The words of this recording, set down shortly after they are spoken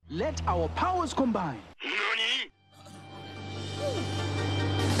Let our powers combine.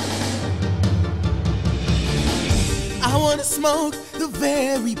 I wanna smoke the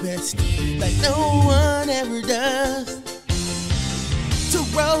very best, like no one ever does. To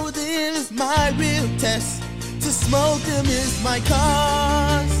roll them is my real test, to smoke them is my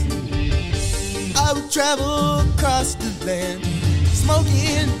cause. I would travel across the land,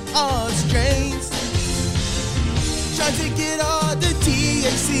 smoking all strains, trying to get all the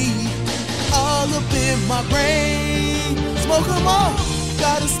THC all up in my brain. Smoke 'em all,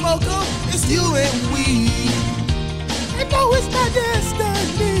 gotta smoke 'em, it's you and we. I know it's my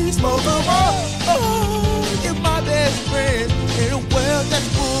destiny. Smoke 'em all, oh, you're my best friend in a world that's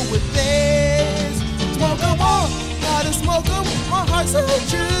full with things. Smoke 'em all, gotta smoke 'em, my heart's so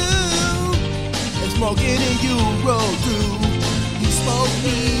true. And smoking and you roll through. You smoke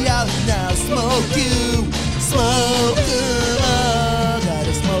me out, now smoke you. Smoke 'em all,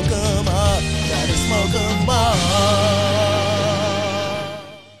 gotta smoke 'em all, gotta smoke 'em all.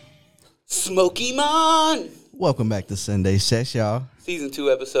 SMOKEMON! Welcome back to Sunday Sesh, y'all. Season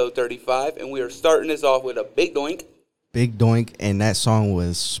 2, episode 35, and we are starting this off with a big doink. Big doink, and that song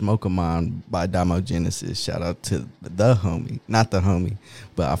was SMOKEMON by Damo Genesis. Shout out to the homie. Not the homie,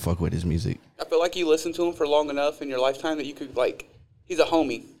 but I fuck with his music. I feel like you listened to him for long enough in your lifetime that you could, he's a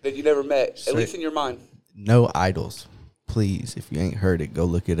homie that you never met, at least in your mind. No idols. Please, if you ain't heard it, go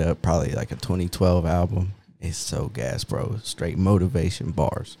look it up. Probably like a 2012 album. It's so gas, bro. Straight motivation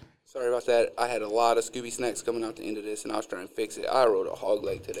bars. Sorry about that. I had a lot of Scooby snacks coming out the end of this, and I was trying to fix it. I rode a hog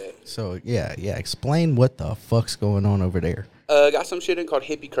leg today. So, yeah. Explain what the fuck's going on over there. Got some shit in called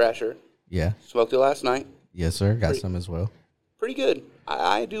Hippie Crasher. Yeah. Smoked it last night. Yes, sir. Got some as well. Pretty good.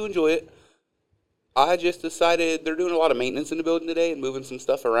 I do enjoy it. I just decided they're doing a lot of maintenance in the building today and moving some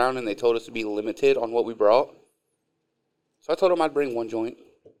stuff around, and they told us to be limited on what we brought. So I told them I'd bring one joint.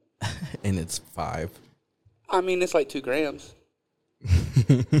 And it's 5. I mean, it's like 2 grams.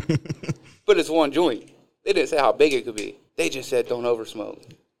 But it's one joint. They didn't say how big it could be. They just said don't oversmoke.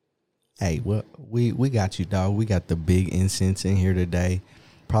 Hey, well, we got you, dog. We got the big incense in here today.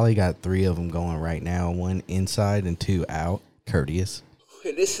 Probably got 3 of them going right now. 1 inside and 2 out. Courteous.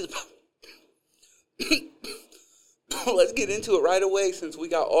 And this is... Let's get into it right away since we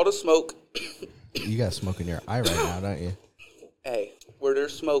got all the smoke. You got smoke in your eye right now, don't you? Hey, where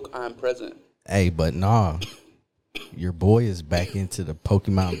there's smoke, I'm present. Hey, but nah. Your boy is back into the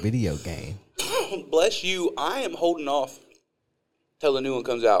Pokemon video game. Bless you. I am holding off till the new one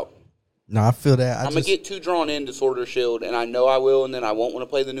comes out. No, I feel that. I'm going to get too drawn into Sword or Shield, and I know I will, and then I won't want to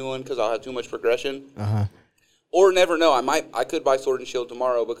play the new one because I'll have too much progression. Uh-huh. Or never know. I could buy Sword and Shield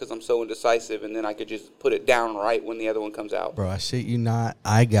tomorrow because I'm so indecisive, and then I could just put it down right when the other one comes out. Bro, I shit you not.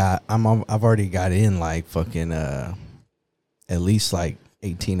 I've already got in like fucking at least like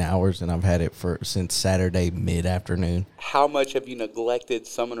 18 hours, and I've had it since Saturday mid-afternoon. How much have you neglected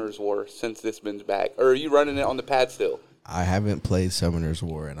Summoner's War since this been's back? Or are you running it on the pad still? I haven't played Summoner's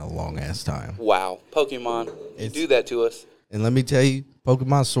War in a long-ass time. Wow. Pokemon, you do that to us. And let me tell you,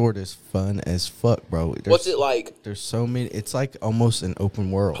 Pokemon Sword is fun as fuck, bro. What's it like? There's so many. It's like almost an open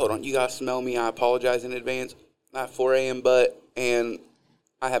world. Hold on. You guys smell me. I apologize in advance. Not 4 a.m., and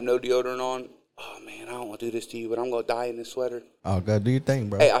I have no deodorant on. Oh, man, I don't want to do this to you, but I'm going to die in this sweater. Oh, go do your thing,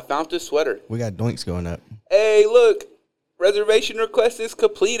 bro. Hey, I found this sweater. We got doinks going up. Hey, look. Reservation request is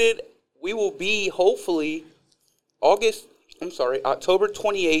completed. We will be, hopefully, October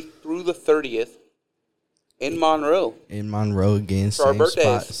 28th through the 30th in Monroe. In Monroe again. For our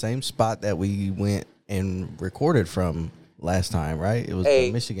birthdays. Same spot that we went and recorded from last time, right? It was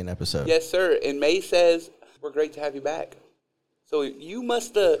the Michigan episode. Yes, sir. And May says, we're great to have you back. So you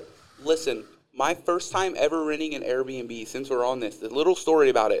must listen. My first time ever renting an Airbnb, since we're on this, the little story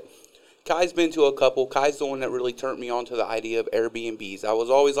about it. Kai's been to a couple. Kai's the one that really turned me on to the idea of Airbnbs. I was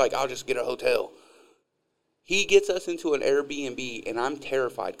always like, I'll just get a hotel. He gets us into an Airbnb, and I'm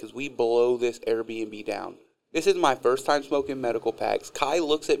terrified because we blow this Airbnb down. This is my first time smoking medical packs. Kai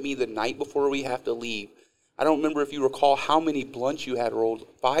looks at me the night before we have to leave. I don't remember if you recall how many blunts you had rolled.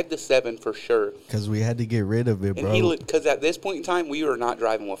 5 to 7 for sure. Because we had to get rid of it, bro. Because at this point in time, we are not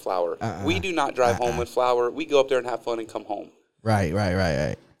driving with flour. We do not drive home with flour. We go up there and have fun and come home.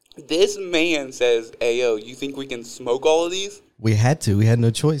 Right. This man says, hey, yo, you think we can smoke all of these? We had to. We had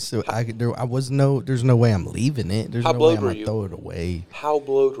no choice. So there's no way I'm leaving it. There's no way I'm going to throw it away. How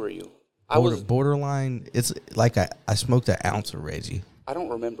blowed were you? Borderline. It's like I smoked an ounce of Reggie. I don't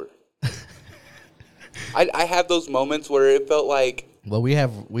remember. I have those moments where it felt like... Well, we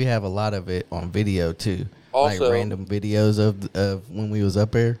have a lot of it on video, too. Also, like random videos of when we was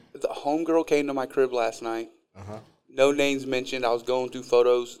up there. The homegirl came to my crib last night. no names mentioned. I was going through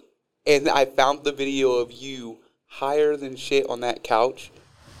photos, and I found the video of you higher than shit on that couch,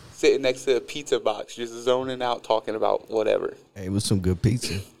 sitting next to a pizza box, just zoning out, talking about whatever. Hey, it was some good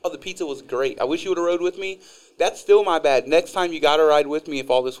pizza. Oh, the pizza was great. I wish you would have rode with me. That's still my bad. Next time you got to ride with me if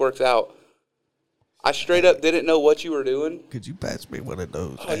all this works out. I straight up didn't know what you were doing. Could you pass me one of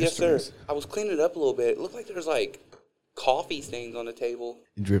those? Oh, yes, sir. I was cleaning it up a little bit. It looked like there was, like, coffee stains on the table.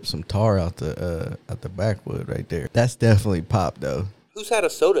 You dripped some tar out the backwood right there. That's definitely pop, though. Who's had a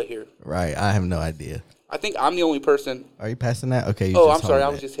soda here? Right. I have no idea. I think I'm the only person. Are you passing that? Okay. I'm sorry. I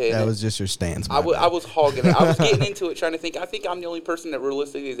was just hitting That it. was just your stance. I was hogging it. I was getting into it, trying to think. I think I'm the only person that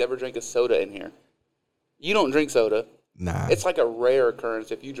realistically has ever drank a soda in here. You don't drink soda. Nah. It's like a rare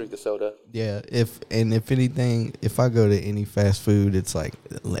occurrence if you drink a soda. Yeah. If anything, if I go to any fast food, it's like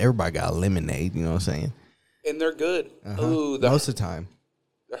everybody got a lemonade. You know what I'm saying? And they're good. Uh-huh. Ooh, most of the time.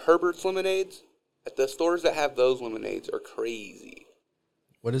 The Herbert's lemonades, at the stores that have those lemonades are crazy.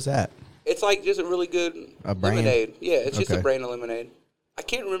 What is that? It's like just a really good lemonade. Yeah, it's just a brand of lemonade. I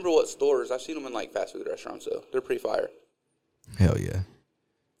can't remember what stores. I've seen them in like fast food restaurants, though. They're pretty fire. Hell yeah.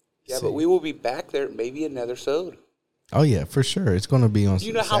 Yeah, but we will be back there. Maybe another soda. Oh, yeah, for sure. It's going to be on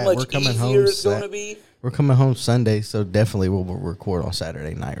You know how much easier it's going to be? We're coming home Sunday, so definitely we'll record on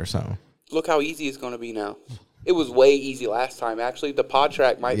Saturday night or something. Look how easy it's going to be now. It was way easy last time. Actually, the pod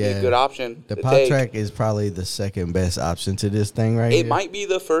track might be a good option. The pod track is probably the second best option to this thing right here. It might be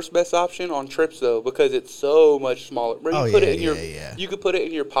the first best option on trips, though, because it's so much smaller. You could put it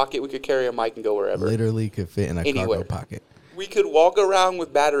in your pocket. We could carry a mic and go wherever. Literally could fit in a cargo pocket. We could walk around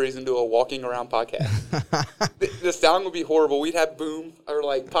with batteries and do a walking around podcast. the sound would be horrible. We'd have boom or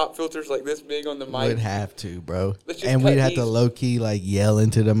like pop filters like this big on the mic. We'd have to, bro. And we'd have to low-key like yell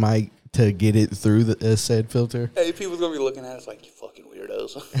into the mic to get it through the said filter. Hey, people's going to be looking at us like, you fucking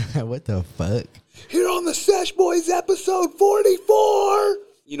weirdos. What the fuck? Here on the Sesh Boys episode 44.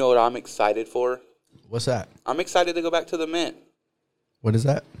 You know what I'm excited for? What's that? I'm excited to go back to the Mint. What is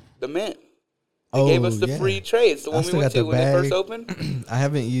that? The Mint. They gave us the free trades. The one we went to when they first opened. I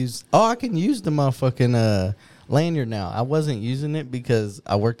haven't used... Oh, I can use the motherfucking lanyard now. I wasn't using it because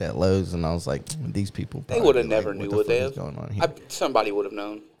I worked at Lowe's and I was like, these people... They would have never knew what they have. Going on here. Somebody would have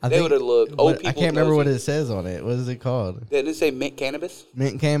known. They would have looked. Old people. I can't remember what it says on it. What is it called? Did it say mint cannabis?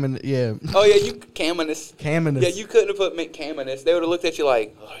 Mint cannabis, yeah. Oh, yeah, you caminus. Caminus. Yeah, you couldn't have put mint caminus. They would have looked at you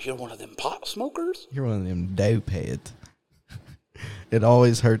like, oh, you're one of them pot smokers? You're one of them dope heads. It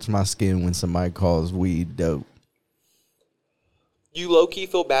always hurts my skin when somebody calls weed dope. You low-key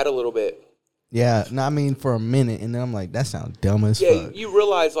feel bad a little bit. Yeah, no, I mean for a minute, and then I'm like, that sounds dumb as fuck. Yeah, you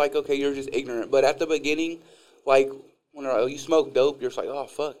realize, like, okay, you're just ignorant. But at the beginning, like, when you smoke dope, you're just like, oh,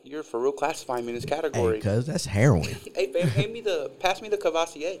 fuck, you're for real classifying me in this category. Hey, cuz, that's heroin. Hey, babe, pass me the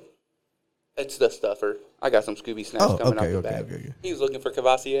Cavassier. It's the stuffer. I got some Scooby snacks coming out the bag. Okay. He was looking for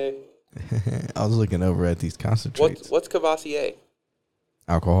Cavassier. I was looking over at these concentrates. What's Cavassier?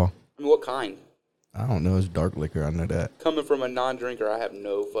 Alcohol. I mean, what kind? I don't know. It's dark liquor. I know that. Coming from a non-drinker, I have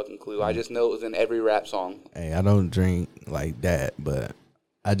no fucking clue. I just know it was in every rap song. Hey, I don't drink like that, but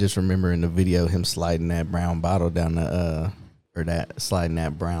I just remember in the video him sliding that brown bottle down the, sliding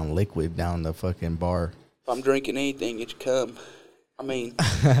that brown liquid down the fucking bar. If I'm drinking anything, it should come. I mean,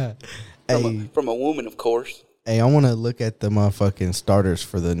 hey, from a woman, of course. Hey, I want to look at the motherfucking starters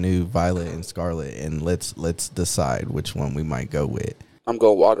for the new Violet and Scarlet, and let's decide which one we might go with. I'm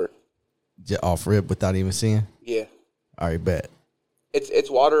going water. Off rip without even seeing? Yeah. All right, bet. It's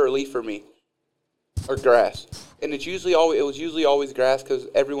water or leaf for me, or grass, and it was usually always grass because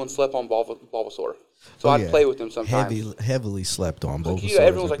everyone slept on Bulbasaur, so I'd play with them sometimes. Heavily slept on Bulbasaur.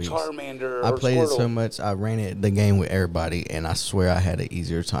 Everyone's like Charmander. I played Squirtle. it so much. I ran the game with everybody, and I swear I had an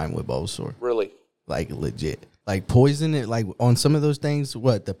easier time with Bulbasaur. Really? Like legit. Like poison it, like on some of those things,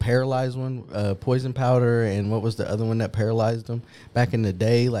 the paralyzed one, poison powder, and what was the other one that paralyzed them back in the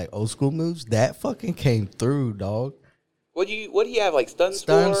day, like old school moves, that fucking came through, dog. What do you have, like Stun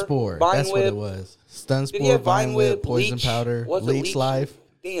Spore? Vine That's Whip? What it was. Stun Spore, Vine Whip, poison Leech? powder, Leech Life.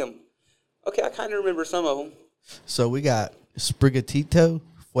 Damn. Okay, I kind of remember some of them. So we got Sprigatito,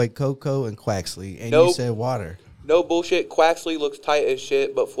 Fuecoco, and Quaxley, and you said water. No bullshit. Quaxley looks tight as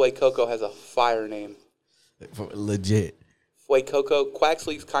shit, but Fuecoco has a fire name. Legit. Fuecoco.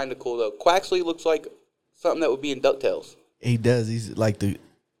 Quaxley's kind of cool, though. Quaxley looks like something that would be in DuckTales. He does. He's like the...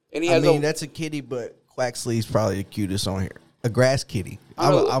 And that's a kitty, but Quaxley's probably the cutest on here. A grass kitty.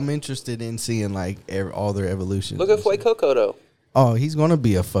 I'm interested in seeing, like, all their evolutions. Look at Fuecoco, though. Oh, he's going to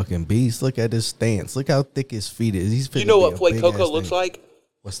be a fucking beast. Look at his stance. Look how thick his feet is. You know what Fuecoco looks like?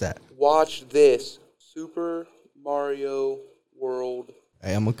 What's that? Watch this. Super Mario World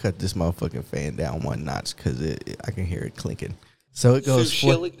Hey, I'm gonna cut this motherfucking fan down one notch because I can hear it clinking. So it goes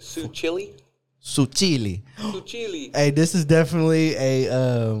Suchili. Hey, this is definitely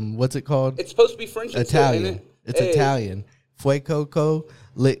a what's it called? It's supposed to be French. Italian. It's Italian. Fuecoco,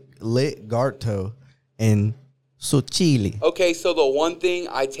 lit garto, and Suchili. Okay, so the one thing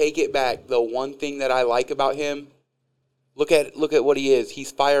I take it back. The one thing that I like about him. Look at what he is.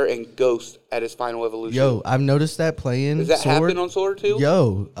 He's fire and ghost at his final evolution. Yo, I've noticed that playing. Does that Sword. happen on Sword too?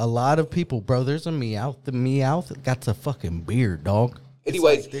 Yo, a lot of people, bro. There's a Meowth. The Meowth got a fucking beard, dog.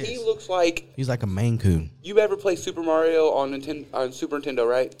 Anyways, like he looks like he's like a Maine Coon. You ever play Super Mario on Super Nintendo,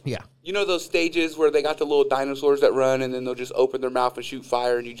 right? Yeah. You know those stages where they got the little dinosaurs that run and then they'll just open their mouth and shoot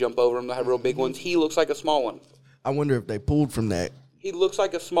fire and you jump over them. They have real big ones. He looks like a small one. I wonder if they pulled from that. He looks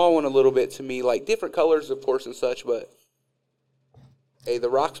like a small one a little bit to me, like different colors, of course, and such, but. Hey,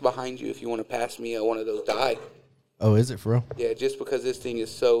 the rock's behind you if you want to pass me one of those die. Oh, is it for real? Yeah, just because this thing is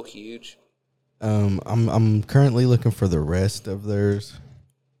so huge. I'm currently looking for the rest of theirs.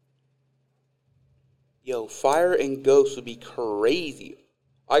 Yo, Fire and Ghost would be crazy.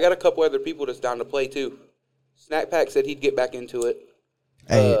 I got a couple other people that's down to play too. Snack Pack said he'd get back into it.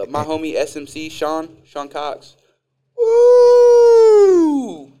 Hey, my homie SMC, Sean Cox.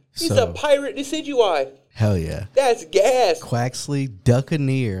 Woo! He's a pirate Decidueye. Hell yeah. That's gas. Quaxley,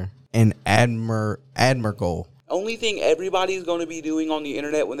 Duccaneer, and Admirable. Only thing everybody's going to be doing on the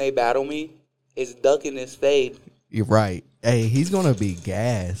internet when they battle me is ducking his fade. You're right. Hey, he's going to be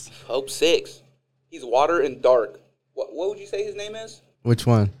gas. Hope 6. He's water and dark. What would you say his name is? Which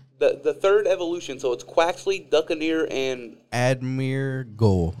one? The third evolution. So it's Quaxley, Duccaneer, and...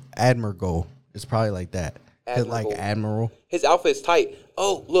 Admirable. It's probably like that. Like Admiral. His alpha is tight.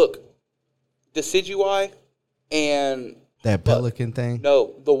 Oh, look. Decidueye and... That pelican thing?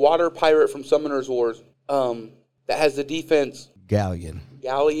 No, the water pirate from Summoner's Wars that has the defense... Galleon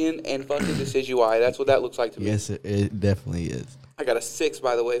and fucking Decidueye. That's what that looks like to me. Yes, it definitely is. I got a 6,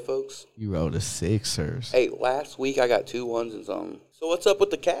 by the way, folks. You rolled a 6ers. Hey, last week I got 2 1s and something. So what's up with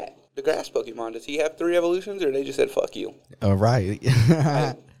the cat? The grass Pokemon? Does he have 3 evolutions or they just said fuck you? All right.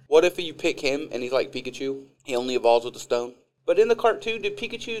 What if you pick him and he's like Pikachu? He only evolves with the stone. But in the cartoon, did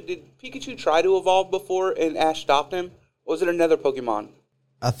Pikachu try to evolve before and Ash stopped him? Or was it another Pokemon?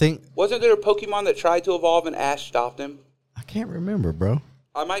 I think... Wasn't there a Pokemon that tried to evolve and Ash stopped him? I can't remember, bro.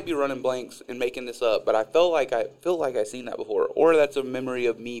 I might be running blanks and making this up, but I feel like I've seen that before. Or that's a memory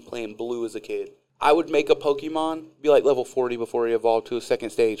of me playing Blue as a kid. I would make a Pokemon, be like level 40 before he evolved to a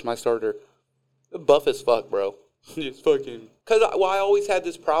second stage, my starter. Buff as fuck, bro. Just fucking... Because I always had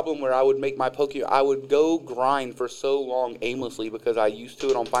this problem where I would make my Pokemon... I would go grind for so long aimlessly because I used to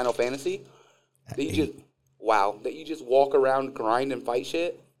it on Final Fantasy. That you just walk around, grind, and fight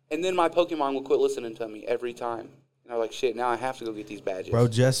shit. And then my Pokemon would quit listening to me every time. And I was like, shit, now I have to go get these badges. Bro,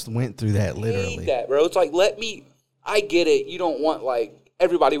 just went through that literally. I hate that, bro. It's like, I get it. You don't want, like...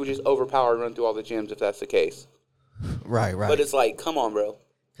 Everybody would just overpower and run through all the gyms if that's the case. Right. But it's like, come on, bro.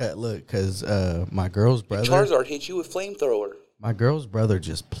 Look, because my girl's brother... Charizard hit you with Flamethrower. My girl's brother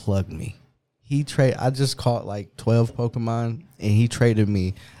just plugged me. I just caught like 12 Pokemon, and he traded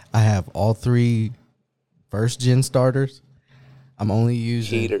me. I have all 3 first-gen starters. I'm only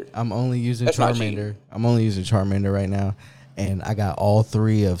using That's Charmander. I'm only using Charmander right now, and I got all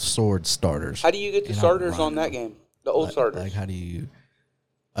 3 of Sword starters. How do you get the starters on that game? The old starters? Like, how do you...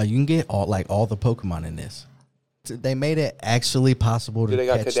 you can get all the Pokemon in this. They made it actually possible to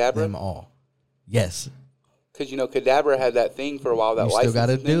catch Kadabra? them all. Yes. Because, Kadabra had that thing for a while. That you still got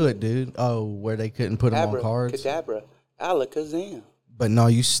to do it, dude. Oh, where they couldn't put them on cards? Kadabra. Alakazam. But no,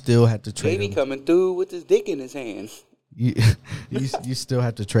 you still have to trade Baby them. coming through with his dick in his hand. You still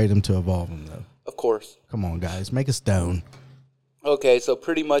have to trade them to evolve them, though. Of course. Come on, guys. Make a stone. Okay, so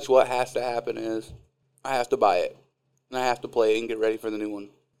pretty much what has to happen is I have to buy it. And I have to play it and get ready for the new one.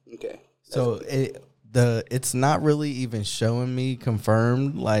 Okay. So it's not really even showing me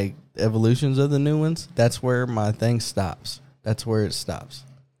confirmed like evolutions of the new ones. That's where my thing stops. That's where it stops.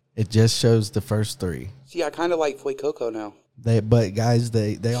 It just shows the first 3. See, I kind of like Fuecoco now. But guys,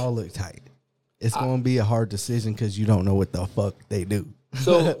 they all look tight. It's going to be a hard decision because you don't know what the fuck they do.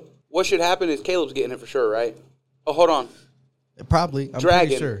 So what should happen is Caleb's getting it for sure, right? Oh, hold on. Probably. I'm Dragon.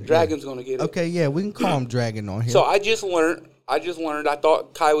 pretty sure. Dragon's going to get it. Okay, yeah, we can call him Dragon on here. So I just learned. I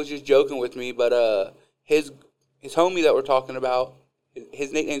thought Kai was just joking with me, but his homie that we're talking about,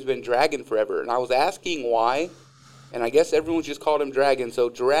 his nickname's been Dragon forever, and I was asking why, and I guess everyone's just called him Dragon. So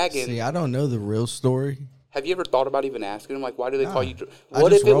Dragon. See, I don't know the real story. Have you ever thought about even asking him, like, why do they call you?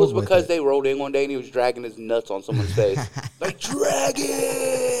 What if it was because they rolled in one day and he was dragging his nuts on someone's face? Like,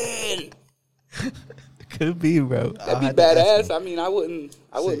 Dragon! Could be, bro. That'd be badass. I mean, I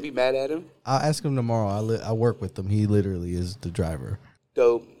wouldn't be mad at him. I'll ask him tomorrow. I work with him. He literally is the driver.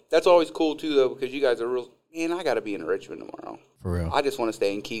 Dope. That's always cool too, though, because you guys are real. Man, I got to be in Richmond tomorrow. For real. I just want to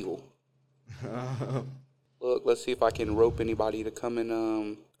stay in Kegel. Look, let's see if I can rope anybody to coming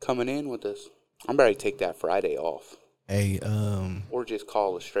in with us. I'm ready to take that Friday off. Hey, or just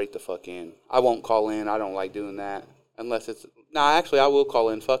call us straight the fuck in. I won't call in. I don't like doing that unless it's. Nah, actually, I will call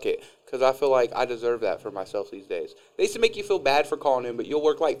in. Fuck it. Because I feel like I deserve that for myself these days. They used to make you feel bad for calling in, but you'll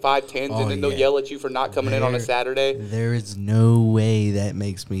work like 5 10s and then they'll yell at you for not coming in on a Saturday. There is no way that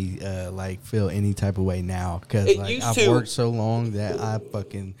makes me feel any type of way now. Because I've worked so long that I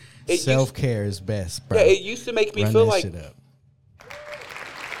fucking self-care is best, bro. Yeah, it used to make me feel like. Shit up.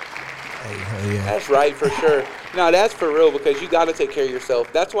 Hey, hell yeah. That's right, for sure. No, that's for real because you got to take care of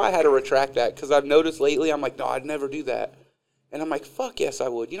yourself. That's why I had to retract that because I've noticed lately, I'm like, no, I'd never do that. And I'm like, fuck yes, I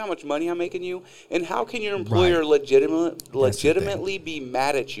would. You know how much money I'm making you? And how can your employer legitimately be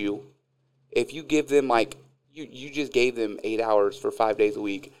mad at you if you give them, like, you just gave them 8 hours for 5 days a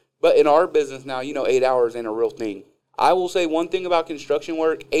week? But in our business now, 8 hours ain't a real thing. I will say one thing about construction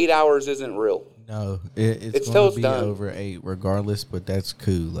work, 8 hours isn't real. No, it's going to be over 8 regardless, but that's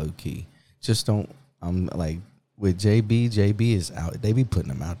cool, low-key. Just don't, I'm like, with JB is out. They be putting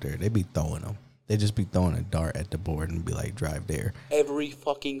them out there. They be throwing them. They just be throwing a dart at the board and be like, drive there. Every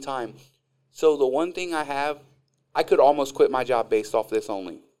fucking time. So the one thing I could almost quit my job based off this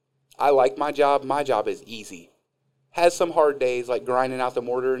only. I like my job. My job is easy. Has some hard days like grinding out the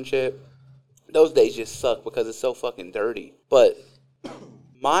mortar and shit. Those days just suck because it's so fucking dirty. But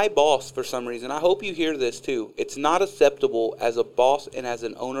my boss, for some reason, I hope you hear this too. It's not acceptable as a boss and as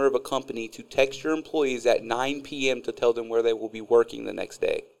an owner of a company to text your employees at 9 p.m. to tell them where they will be working the next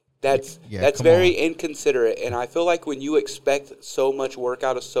day. That's very inconsiderate. And I feel like when you expect so much work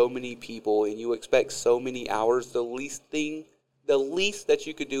out of so many people and you expect so many hours, the least that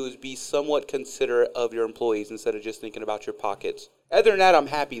you could do is be somewhat considerate of your employees instead of just thinking about your pockets. Other than that, I'm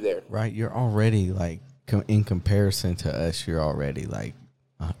happy there. Right. You're already like, in comparison to us, you're already like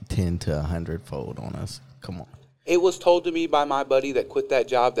 10 to 100 fold on us. Come on. It was told to me by my buddy that quit that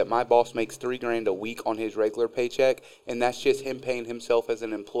job that my boss makes $3,000 a week on his regular paycheck, and that's just him paying himself as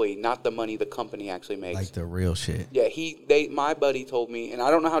an employee, not the money the company actually makes. Like the real shit. Yeah, my buddy told me, and I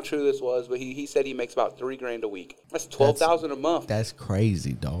don't know how true this was, but he said he makes about $3,000 a week. That's $12,000 a month. That's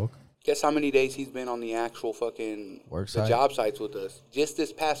crazy, dog. Guess how many days he's been on the actual fucking the job sites with us? Just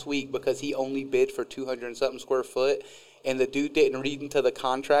this past week, because he only bid for 200 and something square foot. And the dude didn't read into the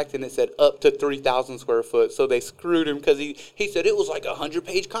contract, and it said up to 3,000 square foot. So they screwed him because he said it was like a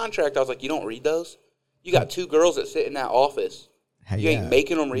 100-page contract. I was like, you don't read those? You got 2 girls that sit in that office. You ain't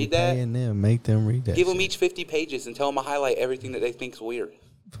making them read that? Make them read that. Give them each 50 pages and tell them to highlight everything that they think is weird.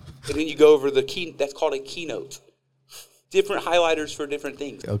 And then you go over the key. That's called a keynote. Different highlighters for different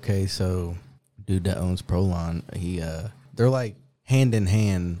things. Okay, so dude that owns Prolon, they're like hand in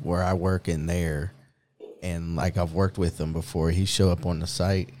hand where I work in there. And like I've worked with him before, he show up on the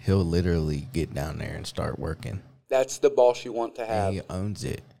site, he'll literally get down there and start working. That's the boss you want to have. And he owns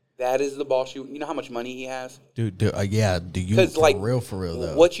it. That is the boss you know how much money he has? Dude, yeah, do you for real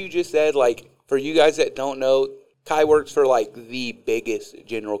though? What you just said, like for you guys that don't know, Kai works for like the biggest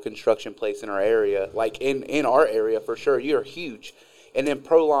general construction place in our area. Like in our area for sure. You're huge. And then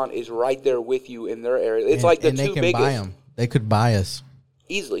Prolon is right there with you in their area. It's like the two biggest. And they can buy them. They could buy us.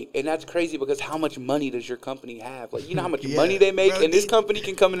 Easily. And that's crazy because how much money does your company have? Like, you know how much money they make? Bro, and this company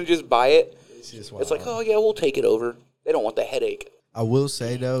can come in and just buy it? It's like, oh, yeah, we'll take it over. They don't want the headache. I will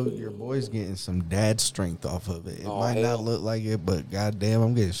say, though, your boy's getting some dad strength off of it. It might not look like it, but goddamn,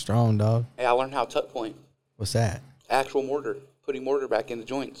 I'm getting strong, dog. Hey, I learned how to tuck point. What's that? Actual mortar. Putting mortar back in the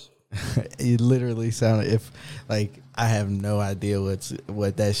joints. It literally sounded I have no idea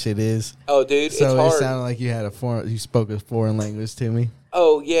what that shit is. Oh, dude, so it's hard. It sounded like you spoke a foreign language to me.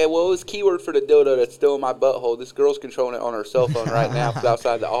 Oh, yeah, well, it was keyword for the dildo that's still in my butthole. This girl's controlling it on her cell phone right now because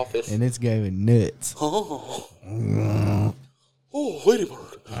outside the office. And it's giving nuts. Oh,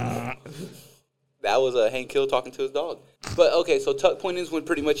 ladybird. That was Hank Hill talking to his dog. But, okay, so tuck point is when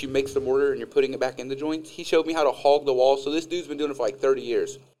pretty much you mix the mortar and you're putting it back in the joints. He showed me how to hog the wall. So this dude's been doing it for like 30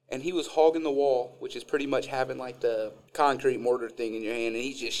 years. And he was hogging the wall, which is pretty much having like the concrete mortar thing in your hand. And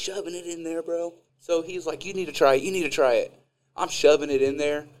he's just shoving it in there, bro. So he's like, you need to try it. I'm shoving it in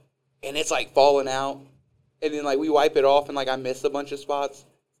there, and it's, like, falling out. And then, like, we wipe it off, and, like, I missed a bunch of spots.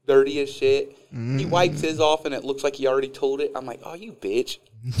 Dirty as shit. He wipes his off, and it looks like he already told it. I'm like, oh, you bitch.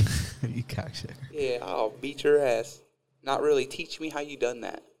 You cocksucker. Yeah, I'll beat your ass. Not really. Teach me how you done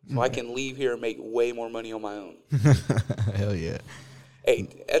that so I can leave here and make way more money on my own. Hell yeah. Hey,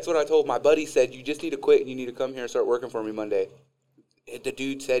 that's what I told my buddy. Said you just need to quit and you need to come here and start working for me Monday. The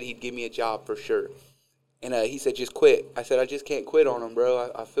dude said he'd give me a job for sure, and he said just quit. I said I just can't quit on him,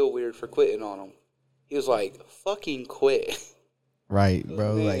 bro. I feel weird for quitting on him. He was like, "Fucking quit." Right,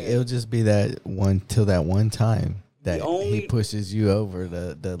 bro. Man. Like it'll just be that one time that he pushes you over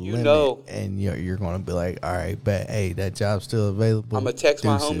the limit, and you're gonna be like, all right, but hey, that job's still available. I'm gonna text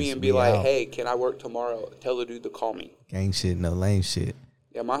my Deuces, homie and be like, hey, can I work tomorrow? Tell the dude to call me. Gang shit, no lame shit.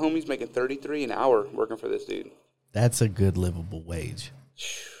 Yeah, my homie's making $33 an hour working for this dude. That's a good livable wage.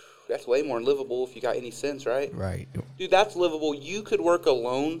 That's way more livable if you got any sense, right? Right. Dude, that's livable. You could work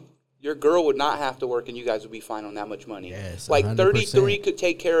alone. Your girl would not have to work, and you guys would be fine on that much money. Yes, like 100%. 33 could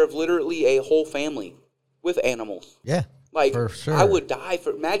take care of literally a whole family with animals. Yeah, like for sure. I would die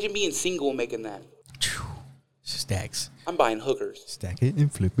for. Imagine being single and making that. Stacks. I'm buying hookers. Stack it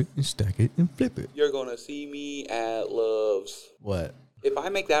and flip it and stack it and flip it. You're gonna see me at Love's. What? If I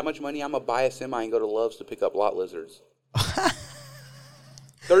make that much money, I'm gonna buy a semi and go to Love's to pick up lot lizards.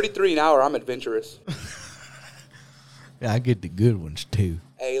 33 an hour. I'm adventurous. Yeah, I get the good ones too.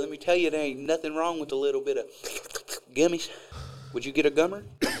 Hey, let me tell you, there ain't nothing wrong with a little bit of gummies. Would you get a gummer?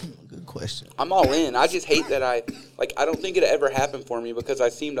 Good question. I'm all in. I just hate that I don't think it'd ever happen for me because I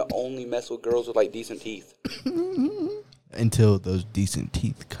seem to only mess with girls with, like, decent teeth. Until those decent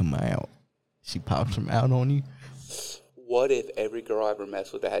teeth come out. She pops them out on you. What if every girl I ever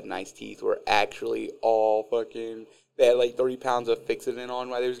messed with that had nice teeth were actually all fucking... They had, like, 30 pounds of Fix-It-In on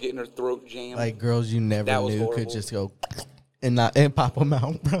while they was getting their throat jammed. Like, girls you never knew horrible. could just go... And pop them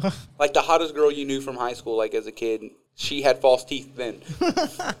out, bro. Like the hottest girl you knew from high school, like as a kid, she had false teeth then.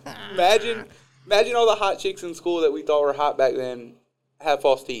 Imagine all the hot chicks in school that we thought were hot back then had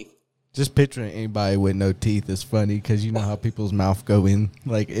false teeth. Just picturing anybody with no teeth is funny because you know how people's mouth go in.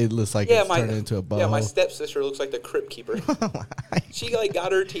 Like, it looks like it's turned into a butthole. Yeah, my stepsister looks like the crypt keeper. She, like,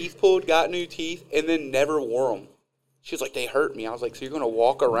 got her teeth pulled, got new teeth, and then never wore them. She was like, they hurt me. I was like, so you're going to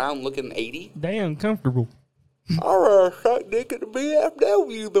walk around looking 80? They uncomfortable. I'll suck dick at the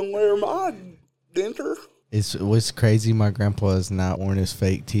BFW than wear my dentures. What's crazy, my grandpa has not worn his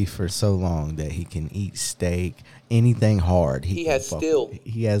fake teeth for so long that he can eat steak, anything hard. He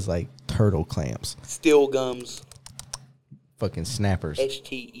has like turtle clamps. Steel gums. Fucking snappers.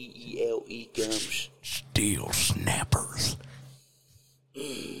 STEELE gums. Steel snappers.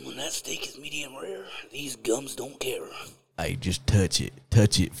 When that steak is medium rare, these gums don't care. Hey, just touch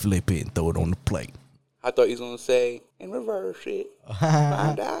it, flip it, and throw it on the plate. I thought he was going to say, and reverse it.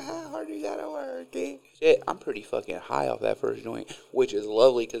 Find out how hard you got to work it. Shit, I'm pretty fucking high off that first joint, which is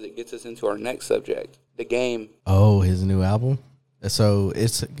lovely because it gets us into our next subject, the game. Oh, his new album? So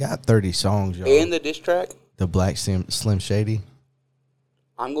it's got 30 songs, y'all. And the diss track. The Black Slim Shady.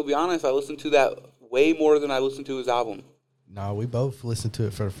 I'm going to be honest, I listened to that way more than I listened to his album. No, we both listened to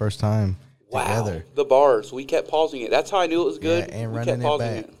it for the first time together. The bars. We kept pausing it. That's how I knew it was good. Yeah, and we running kept pausing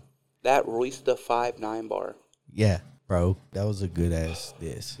it back. That Royce the 5'9" bar. Yeah, bro. That was a good ass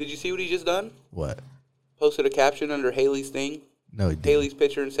diss. Did you see what he just done? What? Posted a caption under Haley's thing. No, he didn't. Haley's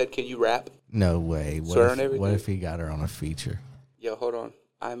picture and said, can you rap? No way. What if he got her on a feature? Yo, hold on.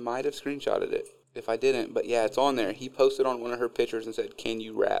 I might have screenshotted it if I didn't, but yeah, it's on there. He posted on one of her pictures and said, can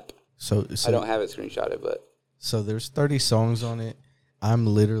you rap? So I don't have it screenshotted, but. So there's 30 songs on it. I'm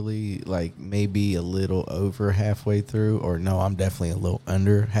literally like maybe a little over halfway through, or no, I'm definitely a little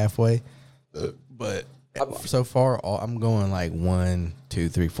under halfway. But so far, I'm going like 1, 2,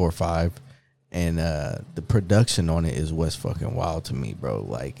 3, 4, 5. And the production on it is what's fucking wild to me, bro.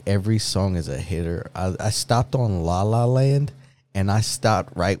 Like, every song is a hitter. I stopped on La La Land, and I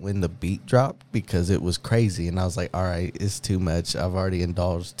stopped right when the beat dropped because it was crazy. And I was like, all right, it's too much. I've already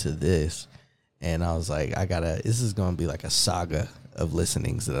indulged to this. And I was like, this is going to be like a saga of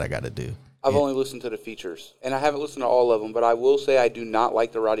listenings that I got to do. I've only listened to the features, and I haven't listened to all of them, but I will say I do not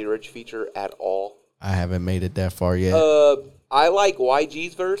like the Roddy Ricch feature at all. I haven't made it that far yet. I like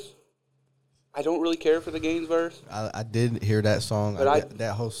YG's verse. I don't really care for the Gaines verse. I did hear that song. But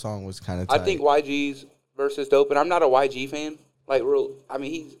that whole song was kind of tight. I think YG's verse is dope, and I'm not a YG fan. Like,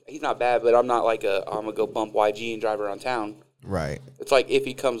 he's not bad, but I'm not like I'm going to go bump YG and drive around town. Right. It's like if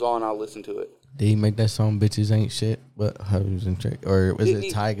he comes on, I'll listen to it. Did he make that song "Bitches Ain't Shit"? But Hoes and Trick, or was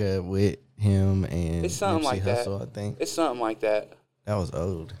it Tyga with him and it's something like Hustle, that? I think it's something like that. That was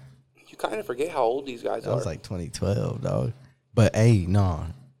old. You kind of forget how old these guys are. That was like 2012, dog. But hey, no,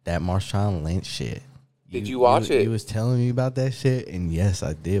 that Marshawn Lynch shit. Did you watch it? You was telling me about that shit, and yes,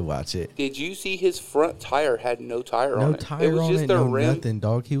 I did watch it. Did you see his front tire had no tire on it? No tire on it, no nothing,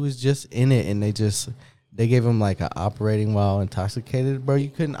 dog. He was just in it, and they They gave him like an operating while intoxicated, bro. You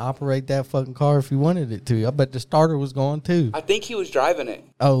couldn't operate that fucking car if you wanted it to. I bet the starter was going too. I think he was driving it.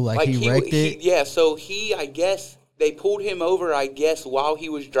 Oh, like he wrecked it? Yeah, so I guess, they pulled him over, I guess, while he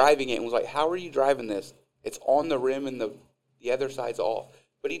was driving it and was like, how are you driving this? It's on the rim and the other side's off.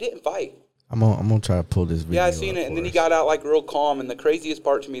 But he didn't fight. I'm gonna try to pull this video. Yeah, I seen it, and then he got out like real calm. And the craziest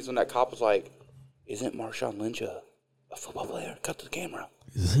part to me is when that cop was like, isn't Marshawn Lynch a football player? Cut to the camera.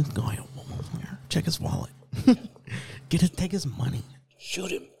 Is this guy a football player? Check his wallet. Take his money. Shoot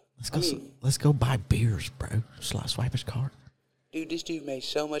him. Let's go buy beers, bro. Swipe his card. Dude, this dude made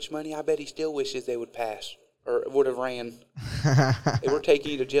so much money. I bet he still wishes they would pass or would have ran. They were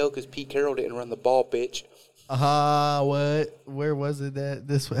taking you to jail because Pete Carroll didn't run the ball, bitch. What? Where was it that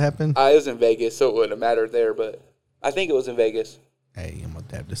this happened? It was in Vegas, so it wouldn't have mattered there, but I think it was in Vegas. Hey, I'm gonna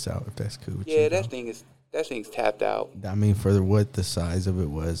dab this out if that's cool with you. Yeah, that thing's tapped out. I mean, for what the size of it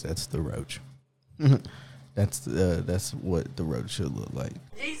was, that's the roach. That's what the roach should look like.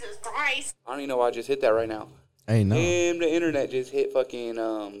 Jesus Christ! I don't even know why I just hit that right now. Hey, no. Damn, the internet just hit fucking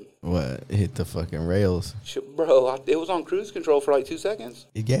What? Hit the fucking rails. Bro, it was on cruise control for like 2 seconds.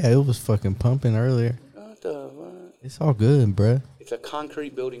 Yeah, it was fucking pumping earlier. What the fuck? It's all good, bruh. It's a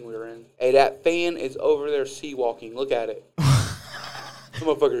concrete building we're in. Hey, that fan is over there sea walking. Look at it. The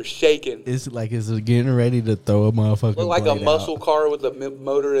motherfucker's shaking. It's like it's getting ready to throw a motherfucker. Look like a muscle out. car with a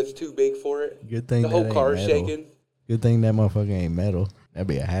motor that's too big for it. Good thing the that whole ain't car is metal. shaking. Good thing that motherfucker ain't metal. That'd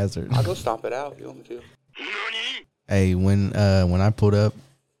be a hazard. I'll go stomp it out if you want me to. Hey, when I pulled up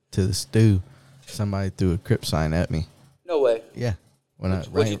to the stew, somebody threw a Crip sign at me. No way. Yeah.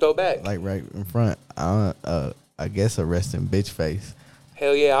 What'd you throw back? Like right in front. I guess a resting bitch face.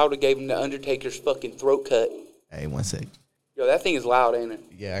 Hell yeah, I would have gave him the Undertaker's fucking throat cut. Hey, one sec. Yo, that thing is loud, ain't it?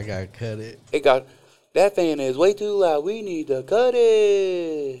 Yeah, I gotta cut it. That fan is way too loud. We need to cut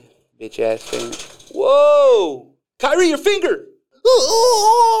it. Bitch ass fan. Whoa! Kyrie, your finger!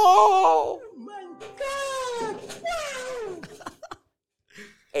 Oh my God!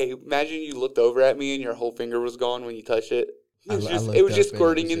 Hey, imagine you looked over at me and your whole finger was gone when you touched it. It was just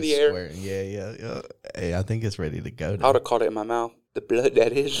squirting in the air. Yeah. Hey, I think it's ready to go. I would have caught it in my mouth. The blood,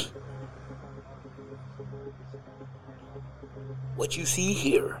 that is. What you see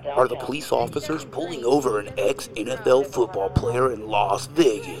here are the police officers pulling over an ex-NFL football player in Las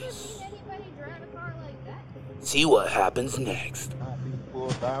Vegas. See what happens next.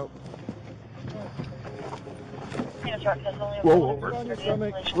 Roll over.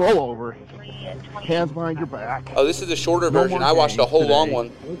 Roll over. Hands behind your back. Oh, this is a shorter version. I watched a whole long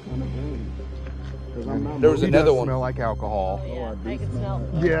one. There was another one. Smell like alcohol. Yeah, I can smell.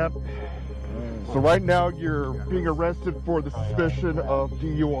 Yep. So right now you're being arrested for the suspicion of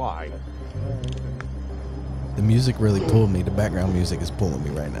DUI. The music really pulled me. The background music is pulling me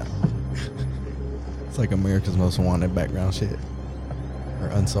right now. It's like America's Most Wanted background shit. Or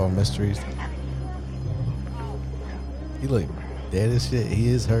Unsolved Mysteries. He look dead as shit. He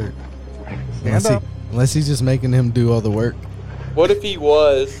is hurt. Unless he's just making him do all the work. What if he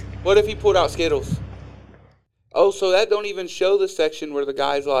was? What if he pulled out Skittles? Oh, so that don't even show the section where the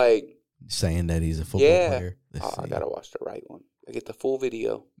guy's like... saying that he's a football player. I gotta watch the right one. I get the full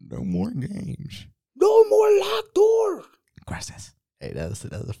video. No more games. No more locked door. Gracias. Hey, that was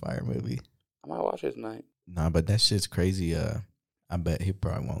a fire movie. I might watch it tonight. Nah, but that shit's crazy. I bet he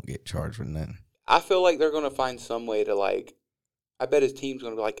probably won't get charged with nothing. I feel like they're gonna find some way to like. I bet his team's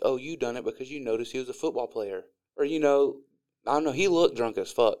gonna be like, "Oh, you done it because you noticed he was a football player," or I don't know. He looked drunk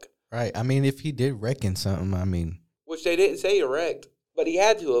as fuck. Right. I mean, if he did wreck in something, I mean, which they didn't say he wrecked. But he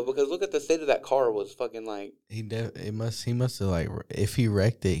had to have, because look at the state of that car was fucking like. He must have like, if he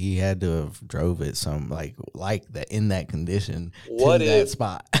wrecked it, he had to have drove it some like that in that condition that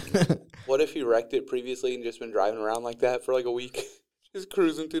spot. What if he wrecked it previously and just been driving around like that for like a week, just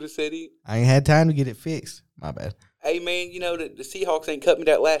cruising through the city? I ain't had time to get it fixed. My bad. Hey man, the Seahawks ain't cut me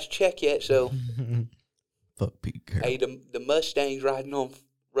that last check yet, so. Fuck Pete Carroll. Hey, the Mustangs riding on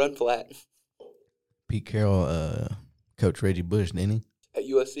run flat. Pete Carroll, Coach Reggie Bush, didn't he? At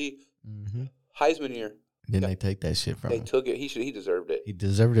USC. Mm-hmm. Heisman year. Didn't they take that shit from him? They took it. He deserved it. He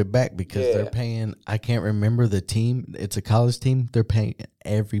deserved it back because they're paying, I can't remember the team. It's a college team. They're paying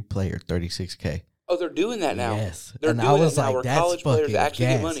every player $36K. Oh, they're doing that now. Yes. They're doing it now where college players actually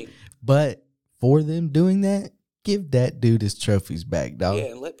get money. But for them doing that, give that dude his trophies back, dog. Yeah,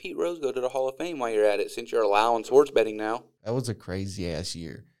 and let Pete Rose go to the Hall of Fame while you're at it, since you're allowing sports betting now. That was a crazy ass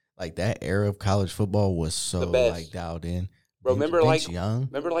year. Like that era of college football was so like dialed in. Bro, remember Young?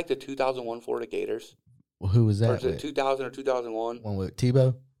 Remember like the 2001 Florida Gators? Well, who was that? Or was it 2000 or 2001? One with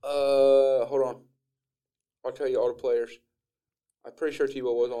Tebow? Hold on. I'll tell you all the players. I'm pretty sure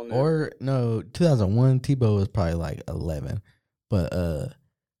Tebow was on there. Or no, 2001 Tebow was probably like 11. But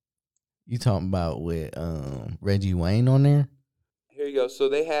you talking about with Reggie Wayne on there? Here you go. So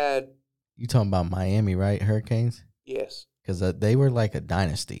they had. You talking about Miami, right? Hurricanes? Yes. Because they were like a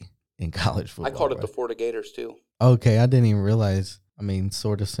dynasty in college football. I called it right? the Florida Gators too. Okay, I didn't even realize. I mean,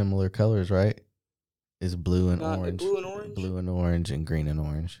 sort of similar colors, right? It's blue and orange. Blue and orange? Blue and orange and green and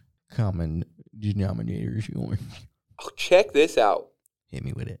orange. Common denominators, orange. Oh, check this out. Hit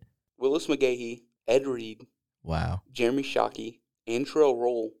me with it. Willis McGahee, Ed Reed, Wow. Jeremy Shockey, Antrell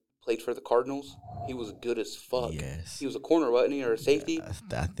Roll played for the Cardinals. He was good as fuck. Yes. He was a corner, wasn't he, or a safety?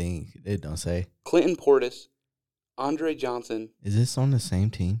 I think it don't say. Clinton Portis, Andre Johnson. Is this on the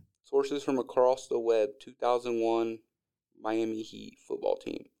same team? Sources from across the web, 2001 Miami Heat football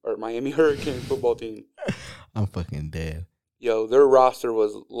team. Or Miami Hurricane football team. I'm fucking dead. Yo, their roster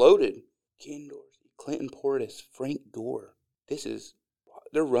was loaded. Ken Dorsey, Clinton Portis, Frank Gore.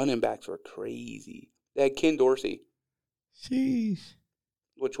 Their running backs were crazy. They had Ken Dorsey, Sheesh.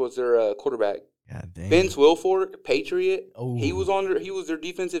 which was their quarterback. God damn. Vince Wilfork, Patriot. Oh. He was their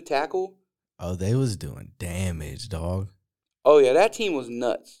defensive tackle. Oh, they was doing damage, dog. Oh yeah, that team was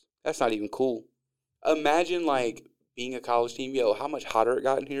nuts. That's not even cool. Imagine like being a college team. Yo, how much hotter it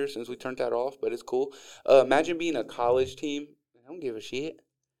got in here since we turned that off, but it's cool. Imagine being a college team. I don't give a shit.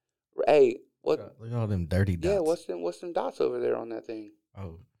 Hey, what? Look at all them dirty dots. Yeah, what's them dots over there on that thing?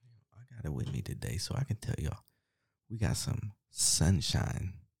 Oh, I got it with me today, so I can tell y'all. We got some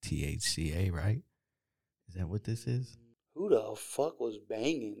sunshine THCA, right? Is that what this is? Who the fuck was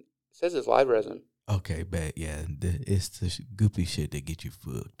banging? It says it's live resin. Okay, bet. Yeah, it's the goopy shit that get you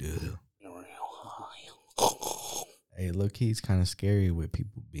fucked up. Hey, low-key, it's kind of scary with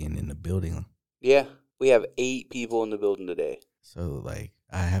people being in the building. Yeah, we have 8 people in the building today. So, like,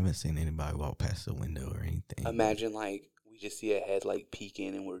 I haven't seen anybody walk past the window or anything. Imagine, like, we just see a head, like,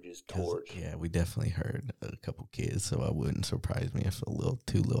 peeking and we're just torched. Yeah, we definitely heard a couple kids, so it wouldn't surprise me if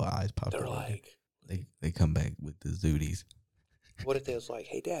two little eyes popped They're up. like... They come back with the zooties. What if they was like,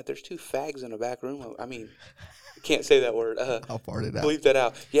 hey, Dad, there's 2 fags in the back room? I mean, I can't say that word. I'll fart it out. Bleep that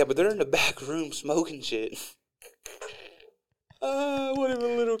out. Yeah, but they're in the back room smoking shit. What if a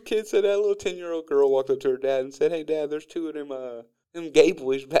little kid said that little 10-year-old girl walked up to her dad and said, hey, Dad, there's 2 of them gay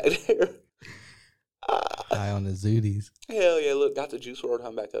boys back there. High on the zooties. Hell yeah, look, got the juice WRLD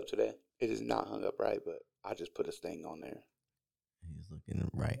hung back up today. It is not hung up right, but I just put a sting on there. He's looking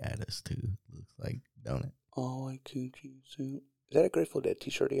right at us, too. Looks like, don't it? Oh, I coochie soup. Is that a Grateful Dead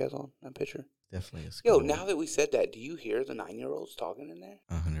t-shirt he has on, that picture? Definitely a skull. Yo, now that we said that, do you hear the 9-year-olds talking in there?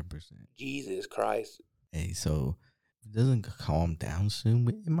 100%. Jesus Christ. Hey, so if it doesn't calm down soon,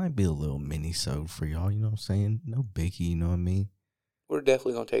 it might be a little mini-sode for y'all, you know what I'm saying? No biggie, you know what I mean? We're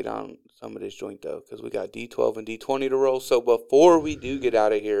definitely going to take down some of this joint, though, because we got D12 and D20 to roll. So before we do get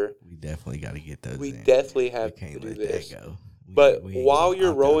out of here, we definitely got to get those we in. definitely have we can't to do let this. That go. But we while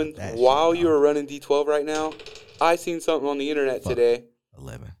you're rolling, while you you're running D12 right now, I seen something on the internet today.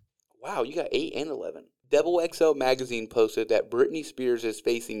 11. Wow, you got 8 and 11. Double XL Magazine posted that Britney Spears is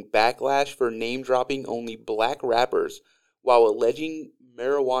facing backlash for name-dropping only black rappers while alleging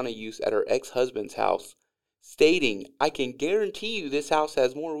marijuana use at her ex-husband's house, stating, I can guarantee you this house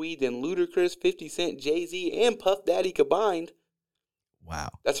has more weed than Ludacris, 50 Cent, Jay-Z, and Puff Daddy combined. Wow.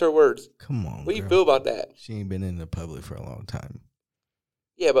 That's her words. Come on, What do you feel about that? She ain't been in the public for a long time.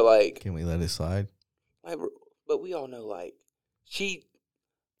 Yeah, but like... Can we let it slide? But we all know, like, She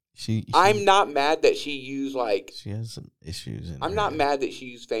I'm not mad that she used, like... She has some issues. I'm not mad that she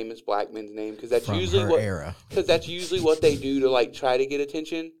used famous black men's name, because that's from usually her era. Because that's usually what they do to, like, try to get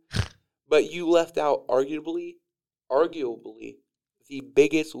attention. But you left out, arguably, the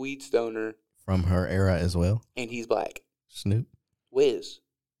biggest weed stoner. From her era as well? And he's black. Snoop? Wiz.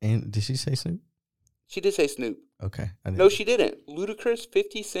 And did she say Snoop? She did say Snoop. Okay. No, she didn't. Ludacris,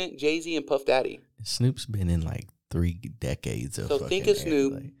 50 Cent, Jay-Z, and Puff Daddy. Snoop's been in like 3 decades of So think of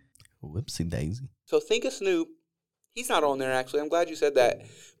Snoop. Like, whoopsie daisy. So think of Snoop. He's not on there, actually. I'm glad you said that.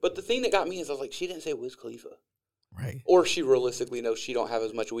 But the thing that got me is I was like, she didn't say Wiz Khalifa. Right. Or she realistically knows she don't have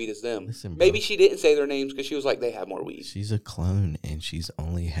as much weed as them. Listen, bro, maybe she didn't say their names because she was like, they have more weed. She's a clone, and she's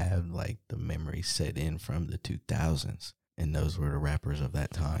only had like the memory set in from the 2000s. And those were the rappers of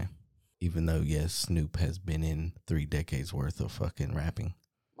that time. Even though, yes, Snoop has been in 3 decades worth of fucking rapping.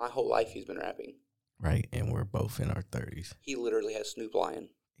 My whole life he's been rapping. Right, and we're both in our 30s. He literally has Snoop lying.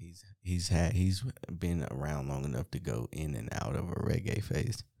 He's been around long enough to go in and out of a reggae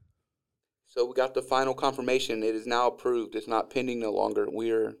phase. So we got the final confirmation. It is now approved. It's not pending no longer.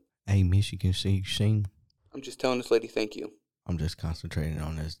 Hey, Miss, you can sing. I'm just telling this lady thank you. I'm just concentrating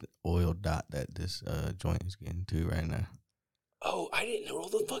on this oil dot that this joint is getting to right now. Oh, I didn't roll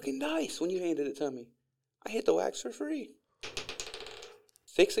the fucking dice when you handed it to me. I hit the wax for free.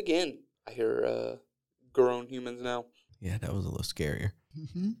 6 again. I hear grown humans now. Yeah, that was a little scarier.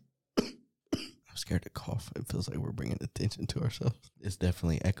 I'm scared to cough. It feels like we're bringing attention to ourselves. It's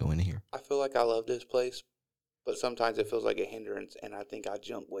definitely echoing here. I feel like I love this place, but sometimes it feels like a hindrance, and I think I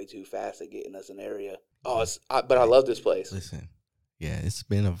jump way too fast at getting us an area. But I love this place. Listen, yeah, it's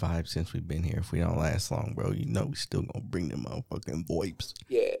been a vibe since we've been here. If we don't last long, bro, you know we still gonna bring them motherfucking VoIPs.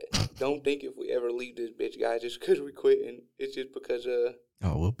 Yeah, don't think if we ever leave this bitch, guys, just because we quitting. It's just because,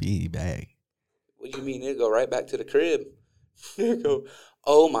 Oh, we'll be back. what do you mean? It'll go right back to the crib. Go,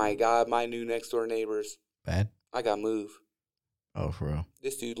 oh my God, my new next door neighbors. Bad? I got moved. Oh, for real?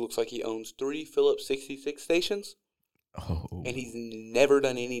 This dude looks like he owns 3 Phillips 66 stations, Oh. and he's never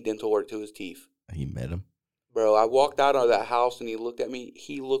done any dental work to his teeth. He met him? Bro, I walked out of that house and he looked at me.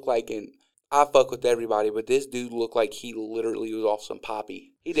 He looked like I fuck with everybody, but this dude looked like he literally was off some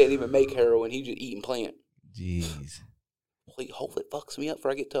poppy. He didn't even make heroin. He just eating plant. Jeez. Hopefully it fucks me up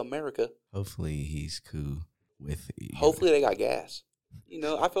before I get to America. Hopefully he's cool with it. Hopefully they got gas. You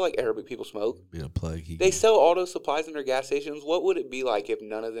know, I feel like Arabic people smoke. Be a plug. They sell auto supplies in their gas stations. What would it be like if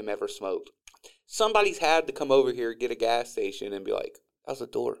none of them ever smoked? Somebody's had to come over here, get a gas station, and be like, how's the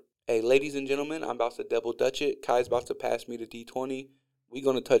door? Hey, ladies and gentlemen, I'm about to double dutch it. Kai's about to pass me the D20. We're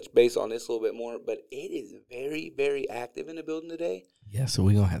going to touch base on this a little bit more, but it is very, very active in the building today. Yeah, so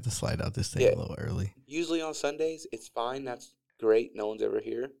we're going to have to slide out this thing a little early. Usually on Sundays, it's fine. That's great. No one's ever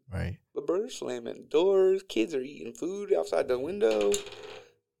here. Right. But bro, they're slamming doors. Kids are eating food outside the window.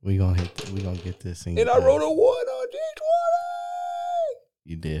 We're going to get this thing. And I rolled a 1 on D20.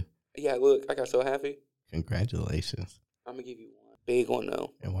 You did. Yeah, look, I got so happy. Congratulations. I'm going to give you one. Big one,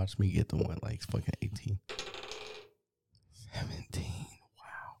 though. And watch me get the one like fucking 18. 17.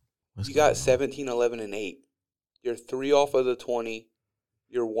 Wow. You got 17, 11, and 8. You're 3 off of the 20.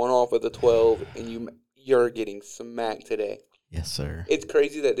 You're 1 off of the 12. And you're getting smacked today. Yes, sir. It's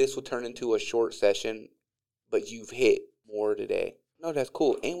crazy that this will turn into a short session, but you've hit more today. No, that's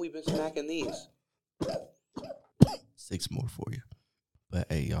cool. And we've been smacking these. 6 more for you. But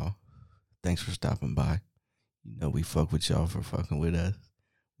hey, y'all, thanks for stopping by. You know we fuck with y'all for fucking with us.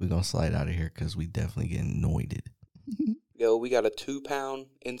 We're going to slide out of here because we definitely getting noited. Yo, we got a 2-pound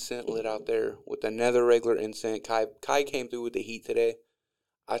incense lit out there with another regular incense. Kai came through with the heat today.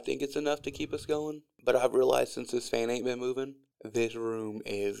 I think it's enough to keep us going. But I've realized since this fan ain't been moving, this room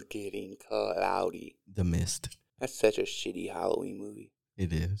is getting cloudy. The Mist. That's such a shitty Halloween movie.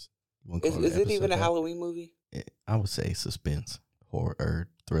 It is. Is it even a Halloween movie? I would say suspense, horror,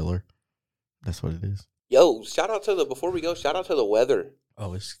 thriller. That's what it is. Yo, shout out to the weather.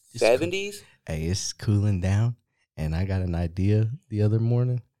 Oh, it's 70s? Cool. Hey, it's cooling down. And I got an idea the other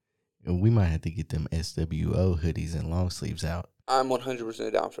morning. And we might have to get them SWO hoodies and long sleeves out. I'm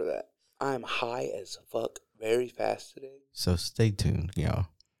 100% down for that. I'm high as fuck very fast today. So stay tuned, y'all.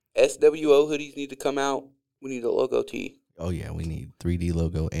 SWO hoodies need to come out. We need a logo tee. Oh, yeah, we need 3D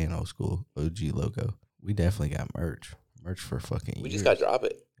logo and old school OG logo. We definitely got merch. Merch for fucking years. We just got to drop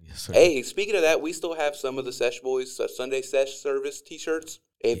it. Yes, sir. Hey, speaking of that, we still have some of the Sesh Boys Sunday Sesh Service t-shirts.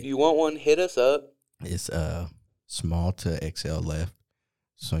 If you want one, hit us up. It's small to XL left.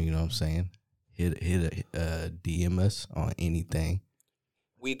 So, you know what I'm saying? Hit DM us on anything.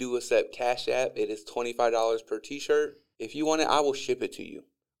 We do accept Cash App. It is $25 per t-shirt. If you want it, I will ship it to you.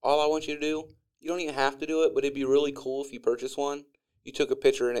 All I want you to do, you don't even have to do it, but it'd be really cool if you purchase one. You took a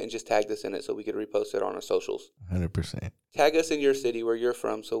picture in it and just tagged us in it so we could repost it on our socials. 100%. Tag us in your city where you're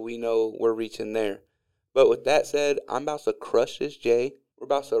from so we know we're reaching there. But with that said, I'm about to crush this J. We're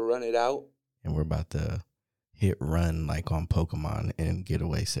about to run it out. And we're about to hit run like on Pokemon and get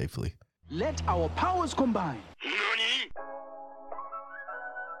away safely. Let our powers combine.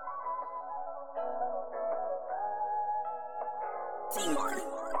 Teamwork.